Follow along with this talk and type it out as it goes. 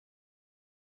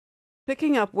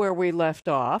Picking up where we left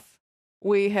off,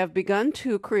 we have begun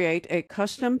to create a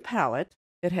custom palette.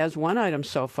 It has one item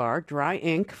so far, dry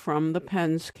ink from the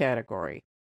pens category.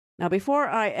 Now, before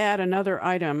I add another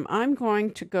item, I'm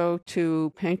going to go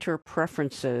to Painter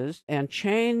Preferences and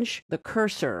change the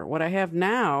cursor. What I have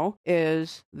now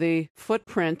is the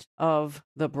footprint of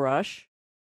the brush,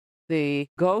 the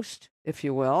ghost, if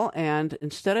you will, and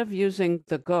instead of using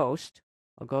the ghost,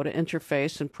 I'll go to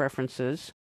Interface and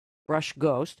Preferences, Brush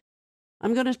Ghost.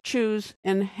 I'm going to choose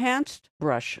Enhanced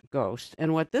Brush Ghost.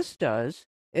 And what this does,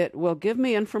 it will give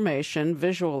me information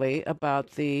visually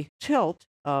about the tilt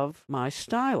of my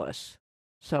stylus.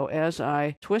 So as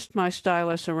I twist my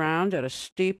stylus around at a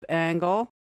steep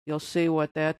angle, you'll see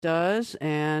what that does.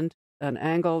 And an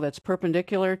angle that's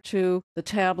perpendicular to the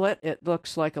tablet, it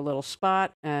looks like a little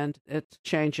spot, and it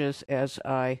changes as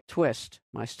I twist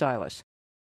my stylus.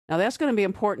 Now that's going to be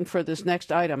important for this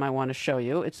next item I want to show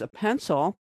you. It's a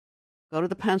pencil. Go to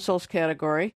the pencils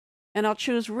category, and I'll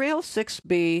choose Real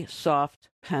 6B Soft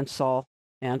Pencil,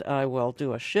 and I will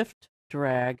do a shift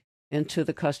drag into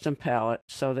the custom palette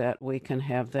so that we can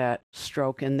have that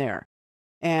stroke in there.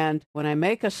 And when I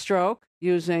make a stroke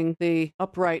using the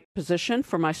upright position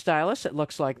for my stylus, it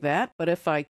looks like that. But if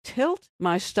I tilt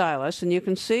my stylus, and you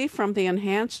can see from the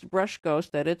enhanced brush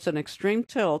ghost that it's an extreme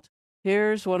tilt,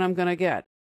 here's what I'm going to get.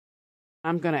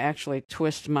 I'm going to actually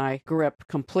twist my grip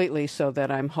completely so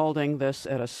that I'm holding this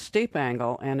at a steep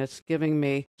angle, and it's giving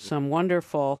me some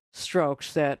wonderful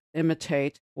strokes that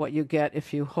imitate what you get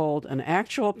if you hold an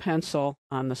actual pencil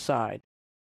on the side.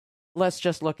 Let's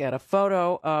just look at a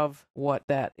photo of what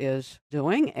that is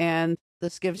doing, and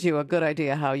this gives you a good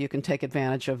idea how you can take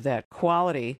advantage of that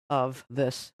quality of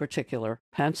this particular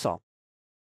pencil.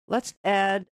 Let's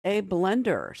add a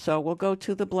blender. So we'll go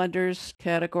to the blenders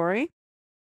category.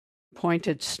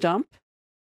 Pointed stump.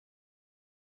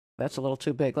 That's a little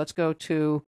too big. Let's go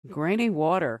to grainy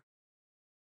water.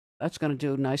 That's going to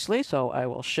do nicely, so I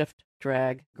will shift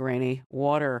drag grainy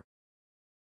water.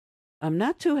 I'm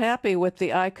not too happy with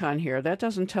the icon here. That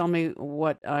doesn't tell me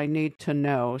what I need to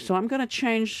know. So I'm going to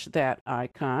change that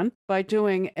icon by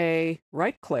doing a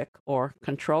right click or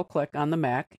control click on the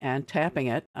Mac and tapping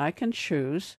it. I can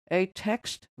choose a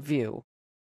text view.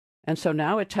 And so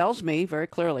now it tells me very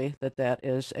clearly that that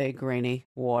is a grainy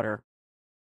water.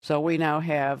 So we now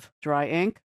have dry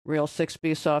ink, Real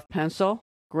 6B soft pencil,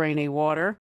 grainy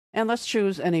water, and let's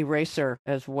choose an eraser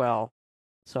as well.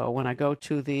 So when I go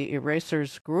to the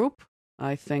erasers group,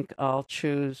 I think I'll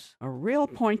choose a real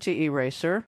pointy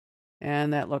eraser,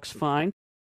 and that looks fine.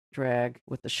 Drag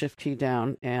with the shift key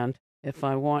down, and if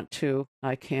I want to,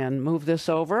 I can move this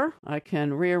over. I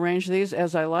can rearrange these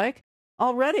as I like.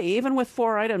 Already, even with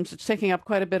 4 items, it's taking up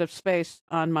quite a bit of space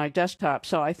on my desktop,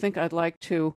 so I think I'd like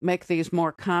to make these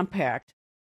more compact.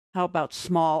 How about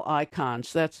small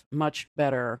icons? That's much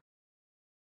better.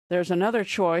 There's another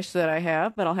choice that I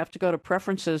have, but I'll have to go to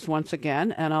Preferences once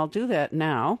again, and I'll do that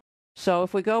now. So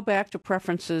if we go back to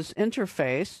Preferences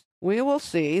Interface, we will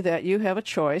see that you have a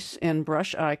choice in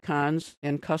Brush Icons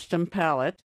in Custom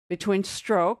Palette between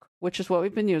Stroke, which is what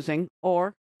we've been using,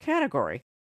 or Category.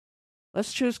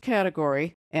 Let's choose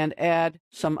Category and add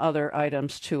some other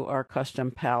items to our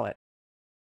custom palette.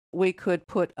 We could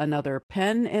put another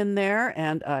pen in there,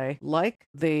 and I like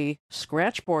the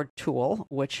scratchboard tool,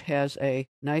 which has a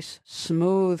nice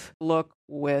smooth look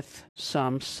with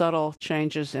some subtle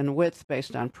changes in width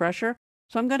based on pressure.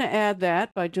 So I'm going to add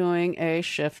that by doing a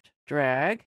shift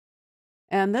drag.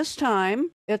 And this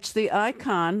time, it's the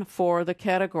icon for the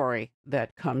category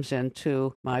that comes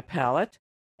into my palette.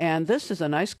 And this is a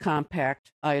nice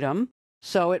compact item,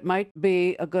 so it might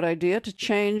be a good idea to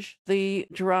change the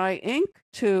dry ink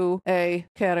to a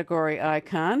category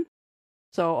icon.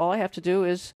 So all I have to do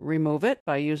is remove it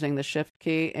by using the shift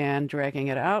key and dragging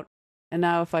it out. And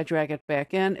now if I drag it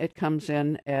back in, it comes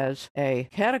in as a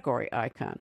category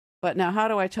icon. But now how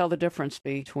do I tell the difference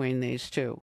between these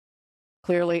two?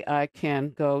 Clearly, I can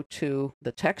go to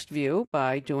the text view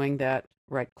by doing that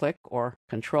right click or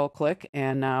control click,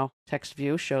 and now text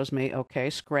view shows me, okay,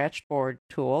 scratchboard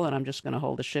tool, and I'm just going to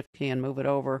hold the shift key and move it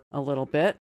over a little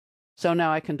bit. So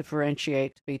now I can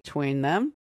differentiate between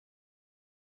them.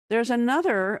 There's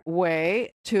another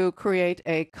way to create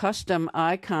a custom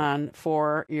icon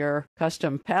for your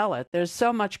custom palette. There's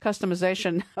so much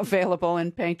customization available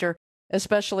in Painter,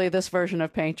 especially this version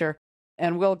of Painter,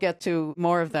 and we'll get to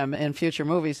more of them in future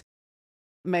movies.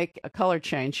 Make a color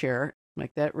change here,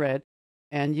 make that red,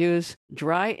 and use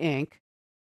dry ink.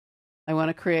 I want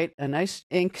to create a nice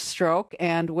ink stroke,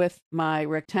 and with my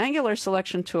rectangular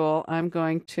selection tool, I'm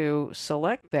going to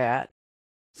select that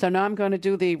So now I'm going to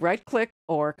do the right click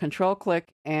or control click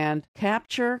and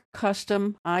capture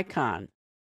custom icon.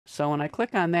 So when I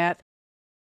click on that,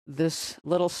 this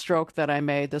little stroke that I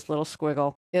made, this little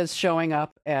squiggle, is showing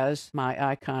up as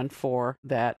my icon for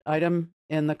that item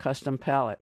in the custom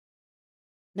palette.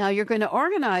 Now you're going to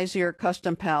organize your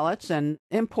custom palettes and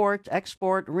import,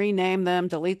 export, rename them,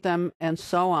 delete them, and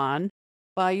so on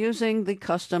by using the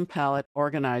custom palette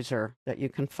organizer that you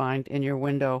can find in your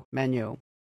window menu.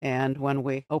 And when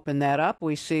we open that up,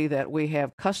 we see that we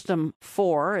have custom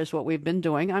 4 is what we've been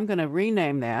doing. I'm going to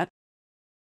rename that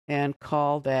and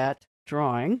call that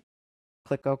drawing.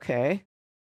 Click OK.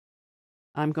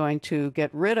 I'm going to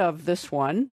get rid of this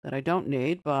one that I don't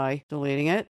need by deleting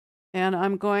it. And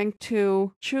I'm going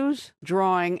to choose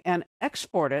drawing and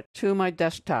export it to my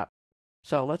desktop.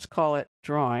 So let's call it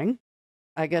drawing.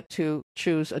 I get to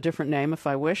choose a different name if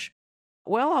I wish.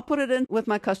 Well, I'll put it in with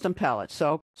my custom palette,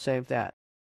 so save that.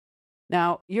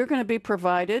 Now, you're going to be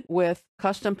provided with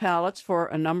custom palettes for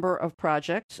a number of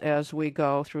projects as we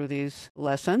go through these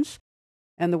lessons.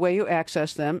 And the way you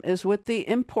access them is with the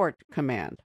import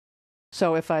command.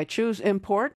 So if I choose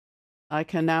import, I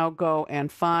can now go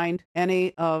and find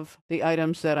any of the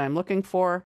items that I'm looking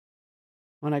for.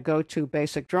 When I go to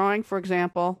basic drawing, for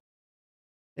example,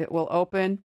 it will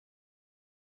open.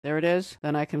 There it is.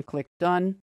 Then I can click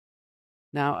done.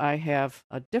 Now I have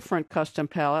a different custom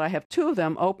palette. I have 2 of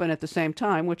them open at the same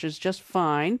time, which is just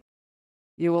fine.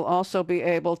 You will also be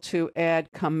able to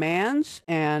add commands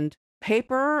and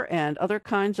paper and other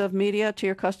kinds of media to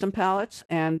your custom palettes,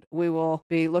 and we will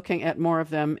be looking at more of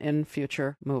them in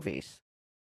future movies.